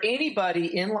 where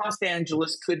anybody in Los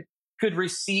Angeles could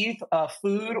receive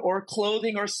food or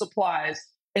clothing or supplies,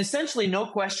 essentially no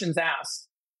questions asked.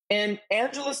 And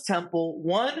Angelus Temple,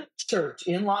 one church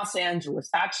in Los Angeles,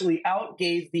 actually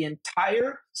outgave the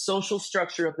entire social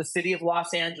structure of the city of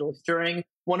Los Angeles during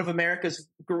one of America's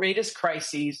greatest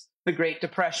crises, the Great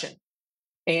Depression.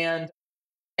 And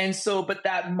so, but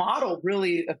that model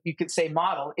really, if you could say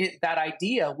model, that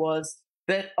idea was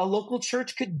that a local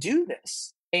church could do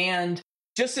this. And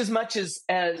just as much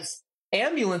as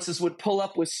ambulances would pull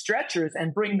up with stretchers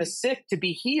and bring the sick to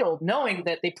be healed, knowing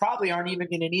that they probably aren't even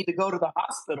going to need to go to the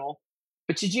hospital.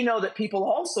 But did you know that people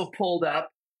also pulled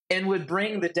up and would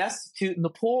bring the destitute and the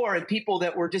poor and people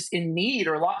that were just in need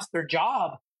or lost their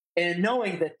job, and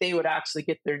knowing that they would actually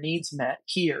get their needs met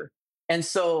here? And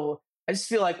so I just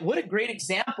feel like what a great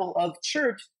example of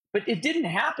church, but it didn't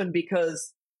happen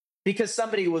because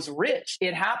somebody was rich.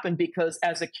 It happened because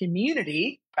as a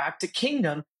community, back to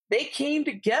kingdom, they came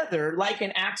together like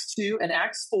in Acts 2 and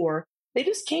Acts 4. They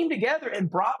just came together and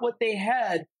brought what they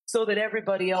had so that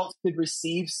everybody else could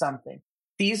receive something.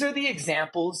 These are the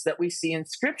examples that we see in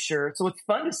Scripture. So it's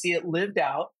fun to see it lived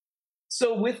out.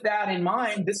 So with that in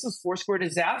mind, this is Foursquare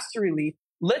Disaster Relief.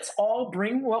 Let's all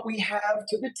bring what we have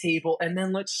to the table, and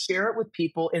then let's share it with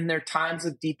people in their times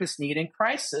of deepest need and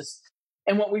crisis.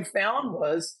 And what we found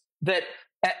was that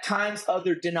at times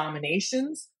other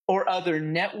denominations or other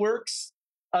networks,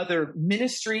 other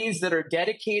ministries that are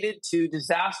dedicated to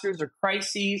disasters or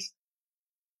crises,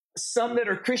 some that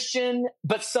are Christian,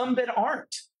 but some that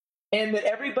aren't, and that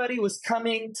everybody was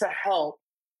coming to help.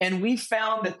 And we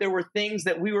found that there were things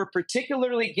that we were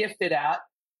particularly gifted at.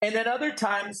 And then other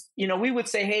times, we would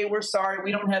say, hey, we're sorry,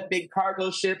 we don't have big cargo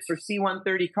ships or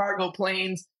C-130 cargo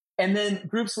planes. And then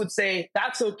groups would say,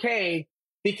 that's okay,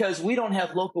 because we don't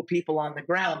have local people on the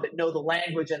ground that know the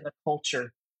language and the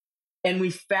culture. And we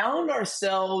found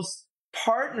ourselves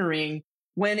partnering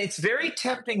when it's very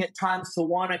tempting at times to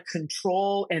want to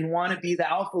control and want to be the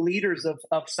alpha leaders of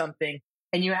something.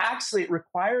 And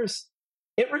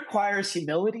it requires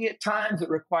humility at times. It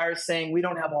requires saying we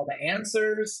don't have all the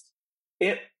answers.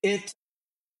 It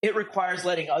requires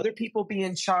letting other people be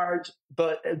in charge.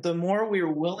 But the more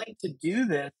we're willing to do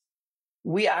this,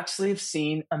 we actually have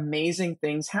seen amazing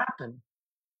things happen.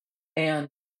 And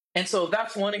so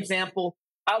that's one example.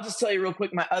 I'll just tell you real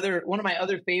quick, one of my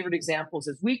other favorite examples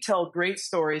is we tell great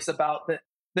stories about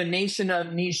the nation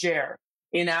of Niger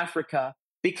in Africa,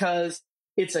 because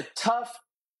it's a tough,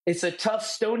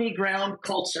 stony ground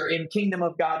culture in Kingdom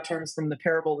of God terms from the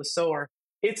parable of the sower.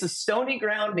 It's a stony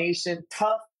ground nation,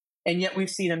 tough, and yet we've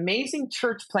seen amazing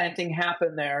church planting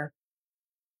happen there.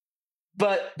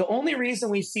 But the only reason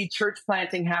we see church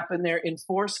planting happen there in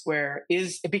Foursquare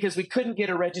is because we couldn't get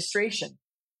a registration.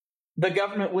 The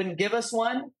government wouldn't give us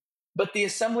one, but the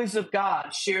Assemblies of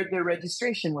God shared their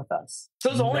registration with us.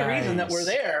 So the only reason that we're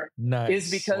there is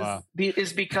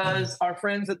because our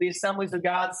friends at the Assemblies of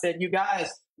God said, you guys,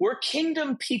 we're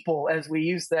kingdom people, as we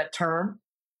use that term.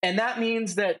 And that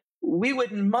means that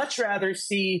we'd much rather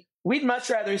see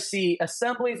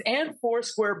Assemblies and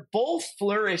Foursquare both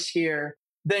flourish here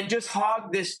than just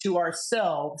hog this to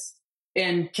ourselves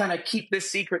and kind of keep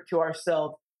this secret to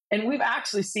ourselves. And we've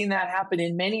actually seen that happen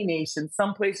in many nations,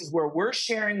 some places where we're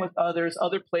sharing with others,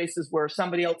 other places where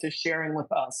somebody else is sharing with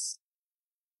us.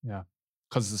 Yeah,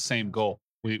 because it's the same goal.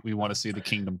 We want to see the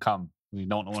kingdom come. We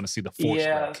don't want to see the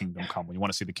Foursquare kingdom come. We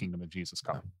want to see the kingdom of Jesus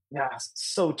come. Yeah,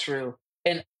 so true.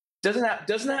 And doesn't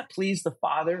that please the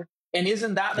Father? And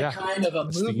isn't that the kind of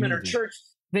a movement or church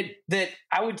that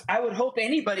I would hope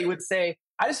anybody would say,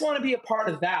 I just want to be a part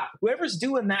of that. Whoever's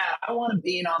doing that, I want to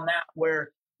be in on that,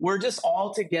 where we're just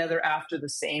all together after the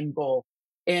same goal.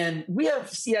 And we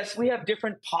have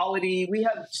different polity. We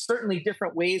have certainly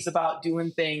different ways about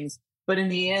doing things. But in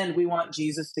the end, we want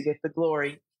Jesus to get the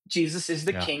glory. Jesus is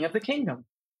the King of the kingdom.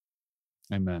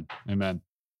 Amen. Amen.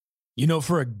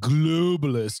 For a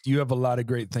globalist, you have a lot of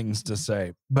great things to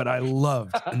say. But I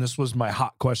loved, and this was my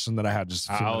hot question that I had just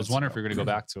a few I was wondering ago. if you're going to go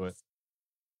back to it.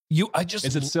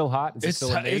 Is it still hot? Is it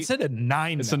still an 8? It's at a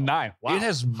 9. It's now. a 9. Wow. It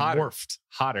has morphed.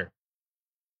 Hotter.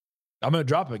 I'm going to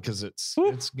drop it because it's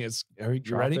are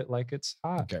you ready? It like it's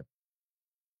hot. Okay.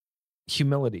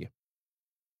 Humility.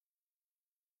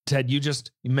 Ted, you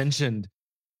mentioned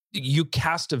you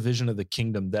cast a vision of the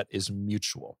kingdom that is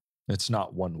mutual. It's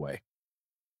not one way.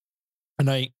 And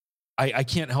I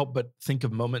can't help but think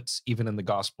of moments even in the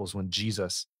Gospels when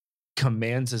Jesus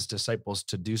commands his disciples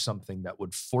to do something that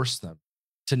would force them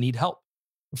to need help.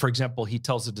 For example, he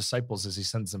tells the disciples as he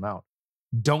sends them out,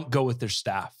 don't go with their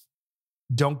staff.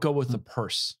 Don't go with a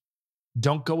purse.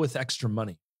 Don't go with extra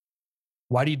money.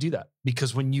 Why do you do that?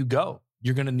 Because when you go,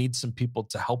 you're going to need some people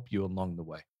to help you along the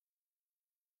way.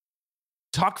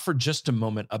 Talk for just a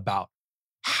moment about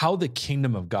how the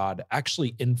kingdom of God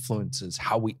actually influences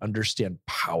how we understand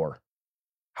power.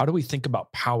 How do we think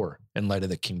about power in light of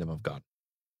the kingdom of God?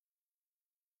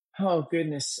 Oh,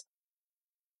 goodness.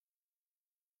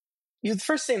 The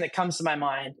first thing that comes to my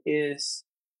mind is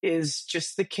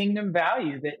just the kingdom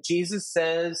value that Jesus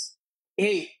says,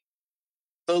 hey,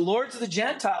 the lords of the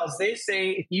Gentiles, they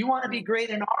say, if you want to be great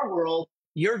in our world,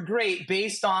 you're great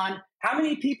based on how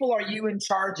many people are you in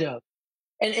charge of?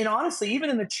 And honestly, even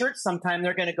in the church, sometime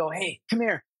they're going to go, hey, come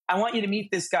here. I want you to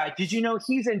meet this guy. Did you know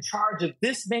he's in charge of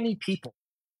this many people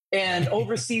and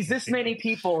oversees this many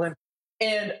people?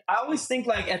 And I always think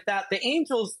like at that, the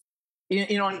angels,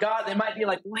 in God, they might be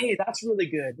like, well, hey, that's really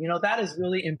good. That is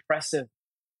really impressive.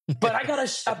 But I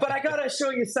gotta show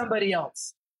you somebody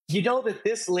else. You know that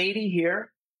this lady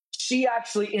here, she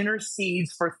actually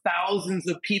intercedes for thousands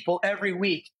of people every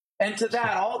week. And to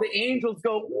that, all the angels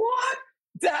go, what?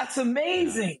 That's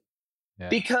amazing. Yeah.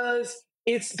 Because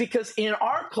in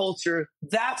our culture,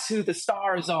 that's who the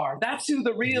stars are. That's who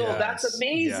the real, that's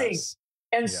amazing. Yes.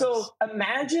 And Yes. so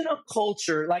imagine a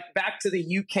culture like back to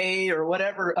the UK or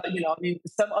whatever,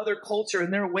 some other culture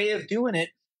and their way of doing it.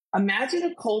 Imagine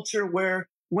a culture where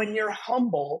when you're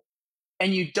humble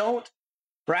and you don't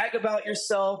brag about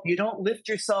yourself, you don't lift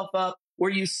yourself up,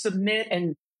 where you submit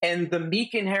and the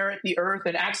meek inherit the earth.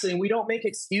 And actually, we don't make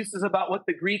excuses about what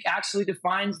the Greek actually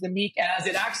defines the meek as.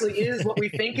 It actually is what we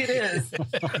think it is.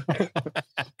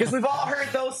 Because we've all heard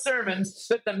those sermons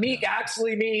that the meek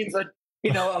actually means a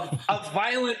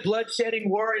violent, bloodshedding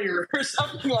warrior or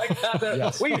something like that.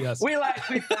 Yes, we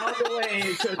found a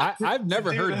way to I've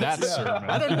never heard that sermon.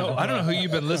 I don't know who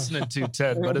you've been listening to,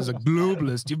 Ted, but as a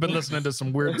globalist, you've been listening to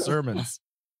some weird sermons.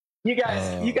 You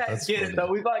guys get it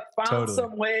though. We've found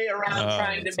some way around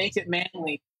trying to make awesome. it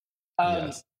manly.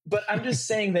 Yes. But I'm just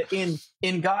saying that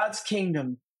in God's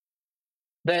kingdom,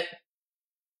 that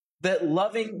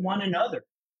loving one another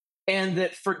and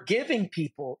that forgiving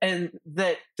people and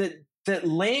that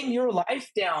laying your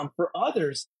life down for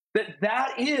others,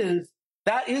 that is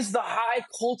the high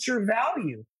culture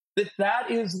value.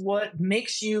 That is what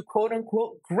makes you quote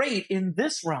unquote great in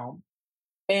this realm.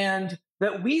 And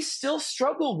that we still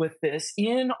struggle with this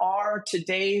in our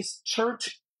today's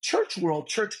church world,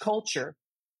 church culture.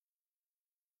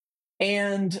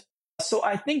 And so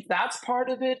I think that's part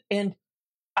of it. And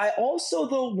I also,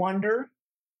 though, wonder,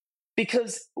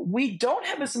 because we don't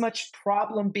have as much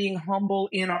problem being humble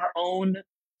in our own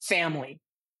family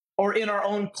or in our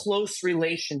own close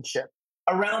relationship.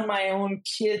 Around my own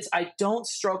kids, I don't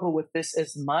struggle with this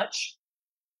as much.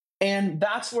 And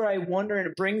that's where I wonder, and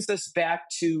it brings us back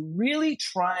to really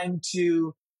trying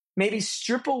to maybe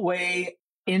strip away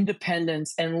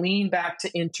independence and lean back to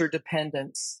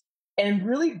interdependence and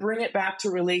really bring it back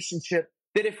to relationship.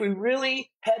 That if we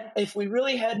really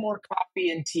had more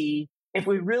coffee and tea, if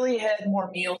we really had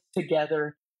more meals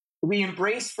together, we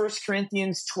embrace 1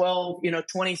 Corinthians 12,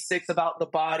 26 about the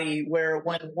body, where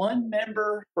when one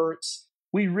member hurts,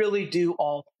 we really do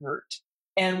all hurt.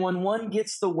 And when one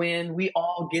gets the win, we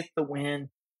all get the win.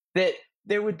 That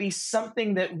there would be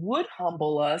something that would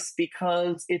humble us,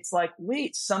 because it's like,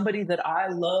 wait, somebody that I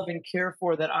love and care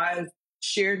for, that I've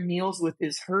shared meals with,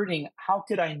 is hurting. How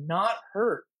could I not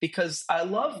hurt? Because I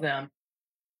love them.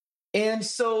 And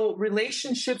so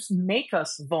relationships make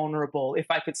us vulnerable, if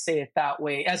I could say it that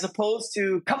way, as opposed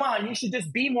to, come on, you should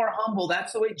just be more humble.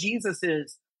 That's the way Jesus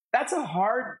is. That's a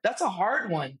hard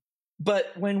one.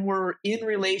 But when we're in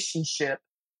relationship,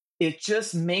 it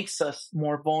just makes us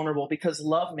more vulnerable, because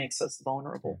love makes us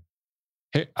vulnerable.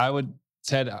 Hey,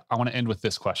 Ted, I want to end with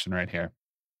this question right here.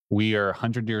 We are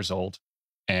 100 years old,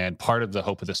 and part of the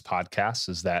hope of this podcast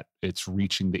is that it's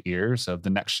reaching the ears of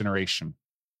the next generation.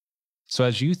 So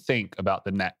as you think about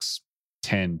the next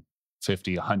 10,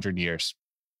 50, 100 years,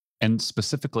 and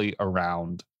specifically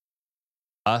around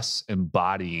us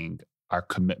embodying our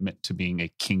commitment to being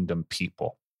a kingdom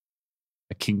people,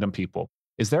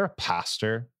 is there a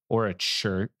pastor or a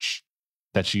church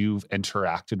that you've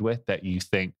interacted with that you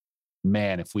think,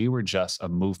 man, if we were just a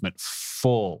movement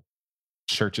full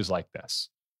churches like this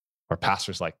or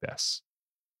pastors like this,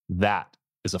 that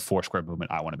is a Foursquare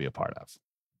movement I want to be a part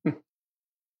of?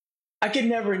 I could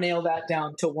never nail that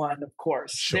down to one, of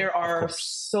course. Sure, there are course.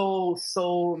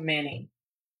 so many.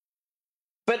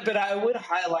 But I would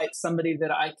highlight somebody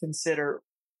that I consider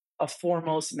a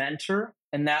foremost mentor,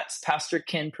 and that's Pastor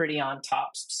Ken Pretty on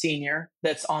Tops Sr.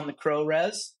 that's on the Crow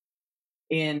Res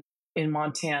in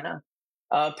Montana.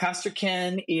 Pastor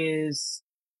Ken he's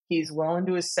well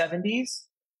into his 70s,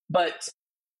 but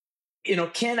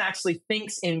Ken actually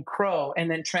thinks in Crow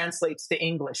and then translates to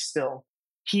English still.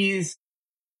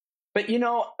 But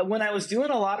when I was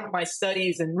doing a lot of my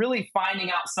studies and really finding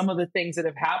out some of the things that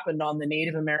have happened on the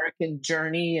Native American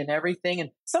journey and everything, and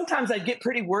sometimes I'd get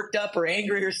pretty worked up or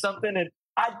angry or something, and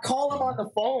I'd call him on the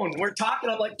phone. We're talking.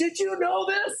 I'm like, "Did you know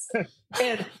this?"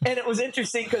 and it was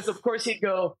interesting because, of course, he'd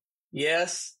go,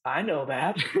 "Yes, I know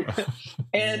that,"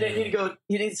 and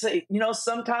he'd say,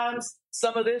 sometimes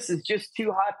some of this is just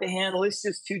too hot to handle. It's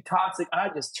just too toxic.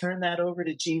 I just turn that over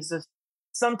to Jesus.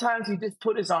 Sometimes he just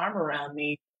put his arm around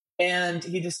me. And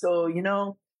he just go,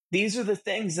 these are the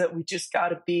things that we just got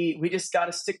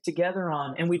to stick together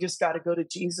on, and we just got to go to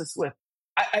Jesus with.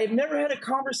 I've never had a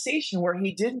conversation where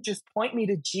he didn't just point me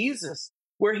to Jesus,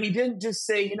 where he didn't just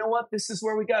say, you know what, this is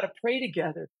where we got to pray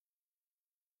together.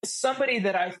 Somebody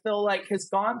that I feel like has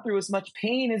gone through as much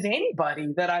pain as anybody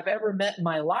that I've ever met in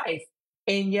my life.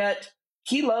 And yet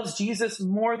he loves Jesus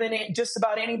more than just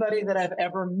about anybody that I've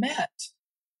ever met.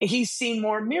 He's seen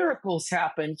more miracles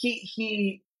happen.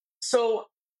 So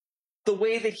the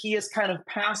way that he has kind of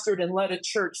pastored and led a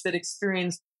church that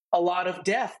experienced a lot of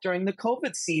death during the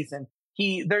COVID season,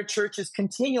 their church is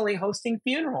continually hosting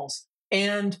funerals.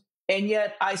 And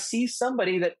yet I see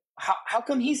somebody that, how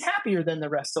come he's happier than the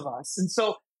rest of us? And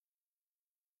so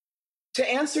to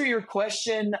answer your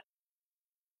question,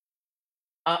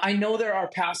 I know there are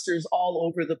pastors all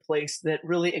over the place that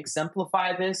really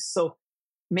exemplify this. So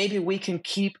maybe we can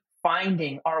keep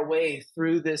finding our way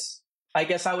through this, I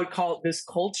guess I would call it this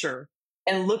culture,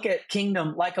 and look at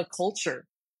kingdom like a culture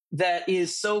that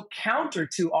is so counter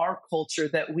to our culture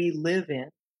that we live in.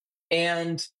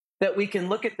 And that we can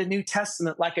look at the New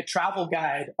Testament like a travel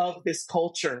guide of this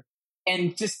culture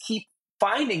and just keep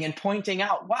finding and pointing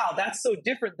out, wow, that's so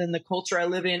different than the culture I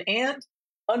live in. And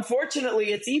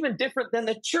unfortunately, it's even different than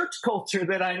the church culture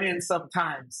that I'm in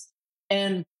sometimes.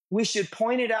 And we should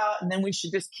point it out, and then we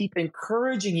should just keep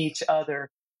encouraging each other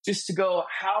just to go,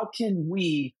 how can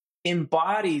we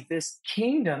embody this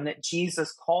kingdom that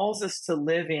Jesus calls us to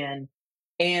live in?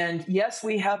 And yes,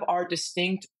 we have our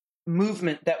distinct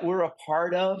movement that we're a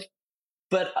part of.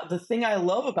 But the thing I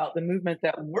love about the movement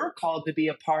that we're called to be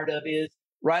a part of is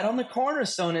right on the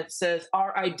cornerstone, it says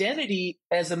our identity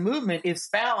as a movement is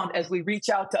found as we reach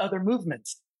out to other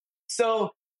movements.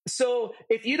 So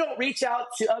if you don't reach out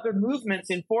to other movements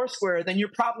in Foursquare, then you're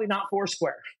probably not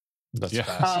Foursquare. That's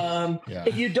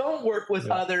If you don't work with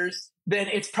others, then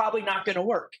it's probably not going to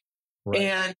work. Right.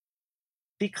 And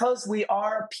because we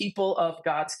are people of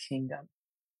God's kingdom.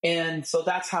 And so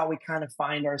that's how we kind of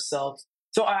find ourselves.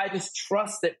 So I just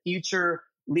trust that future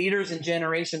leaders and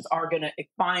generations are going to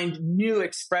find new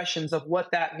expressions of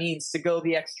what that means to go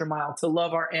the extra mile, to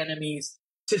love our enemies,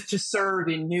 to serve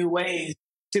in new ways,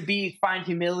 to find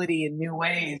humility in new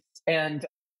ways, and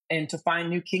to find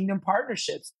new kingdom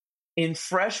partnerships in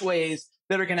fresh ways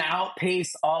that are going to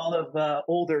outpace all of the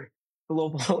older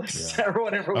globalists or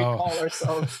whatever we call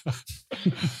ourselves.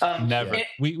 Never.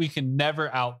 We can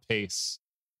never outpace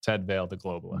Ted Vail, the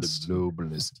globalist.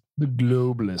 The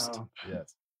globalist. Oh.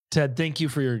 Yes. Ted, thank you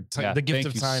for your time, the gift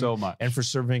of time, so much, and for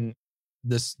serving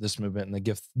this movement and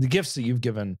the gifts that you've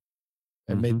given.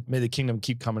 And may the kingdom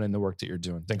keep coming in the work that you're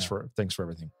doing. Thanks for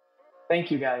everything.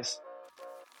 Thank you, guys.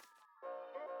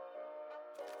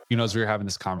 You know, as we were having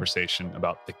this conversation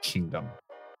about the kingdom,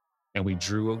 and we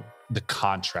drew the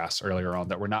contrast earlier on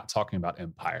that we're not talking about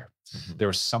empire. There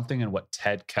was something in what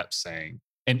Ted kept saying,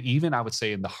 and even I would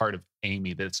say in the heart of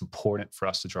Amy, that it's important for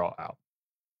us to draw out.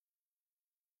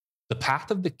 The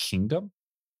path of the kingdom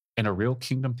in a real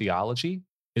kingdom theology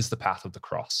is the path of the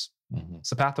cross. It's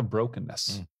the path of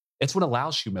brokenness. It's what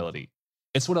allows humility.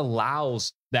 It's what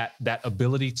allows that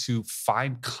ability to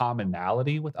find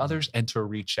commonality with others and to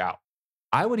reach out.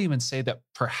 I would even say that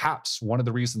perhaps one of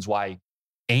the reasons why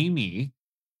Amy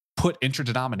put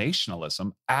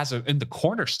interdenominationalism in the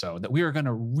cornerstone, that we are going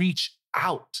to reach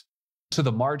out to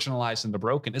the marginalized and the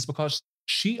broken, is because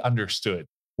she understood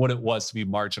what it was to be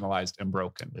marginalized and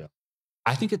broken. Yeah.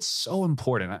 I think it's so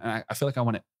important. And I feel like I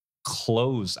want to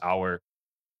close our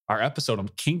episode on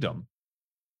kingdom.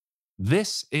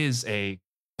 This is a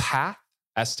path,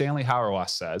 as Stanley Hauerwas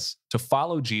says, to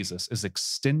follow Jesus is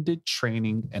extended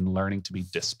training and learning to be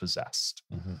dispossessed,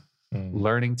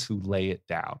 learning to lay it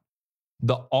down.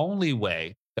 The only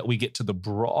way that we get to the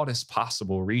broadest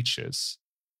possible reaches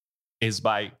is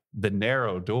by the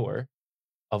narrow door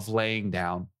of laying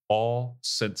down all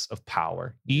sense of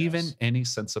power, even any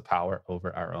sense of power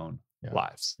over our own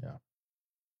lives.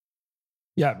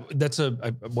 Yeah, that's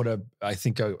I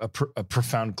think a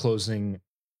profound closing.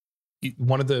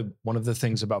 One of the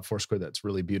things about Foursquare that's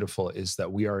really beautiful is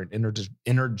that we are an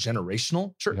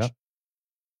intergenerational church. Yep.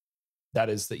 That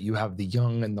is that you have the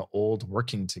young and the old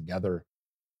working together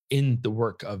in the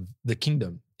work of the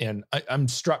kingdom. And I'm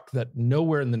struck that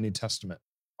nowhere in the New Testament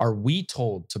are we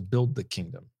told to build the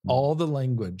kingdom. All the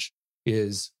language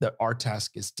is that our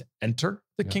task is to enter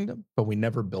the kingdom, but we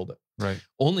never build it. Right.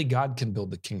 Only God can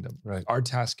build the kingdom. Right. Our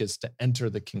task is to enter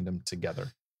the kingdom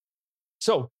together.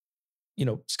 So,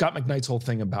 Scott McKnight's whole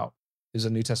thing is a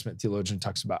New Testament theologian,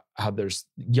 talks about how there's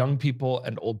young people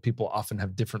and old people often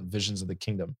have different visions of the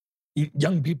kingdom.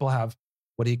 Young people have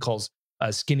what he calls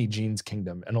a skinny jeans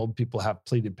kingdom, and old people have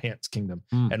pleated pants kingdom.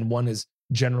 And one is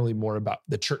generally more about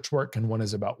the church work, and one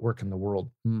is about work in the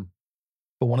world.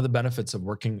 But one of the benefits of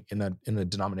working in a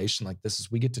denomination like this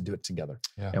is we get to do it together.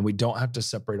 And we don't have to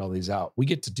separate all these out. We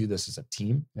get to do this as a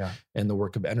team. And the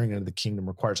work of entering into the kingdom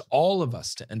requires all of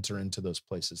us to enter into those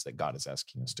places that God is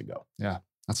asking us to go. Yeah,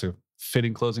 that's a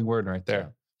fitting closing word right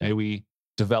there. May we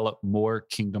develop more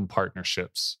kingdom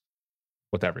partnerships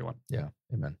with everyone. Yeah,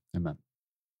 amen. Amen.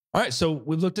 All right, so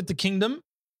we've looked at the kingdom.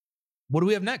 What do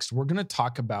we have next? We're going to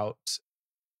talk about,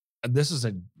 this is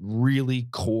a really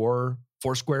core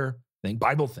Foursquare thing,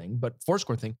 Bible thing, but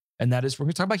Foursquare thing, And that is, we're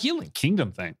going to talk about healing.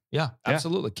 Kingdom thing. Yeah, Yeah.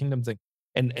 absolutely. Kingdom thing.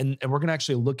 And we're going to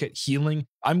actually look at healing.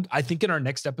 I think in our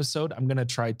next episode, I'm going to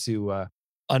try to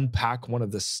unpack one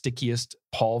of the stickiest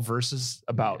Paul verses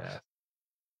about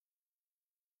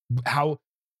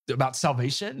about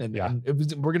salvation. And, Yeah. and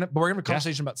we're going to have a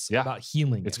conversation about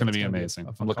healing. It's And going to be gonna amazing.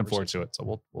 a fun I'm looking forward to conversation.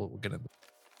 it. So we'll get into it.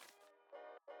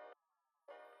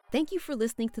 Thank you for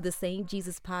listening to the Same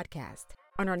Jesus podcast.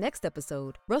 On our next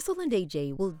episode, Russell and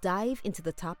AJ will dive into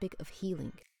the topic of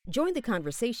healing. Join the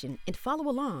conversation and follow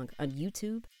along on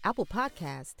YouTube, Apple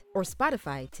Podcast, or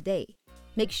Spotify today.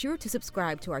 Make sure to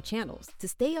subscribe to our channels to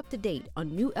stay up to date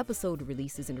on new episode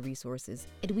releases and resources,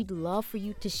 and we'd love for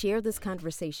you to share this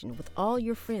conversation with all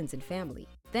your friends and family.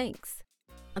 Thanks.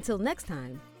 Until next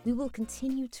time, we will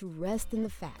continue to rest in the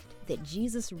fact that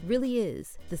Jesus really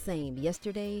is the same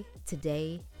yesterday,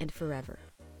 today, and forever.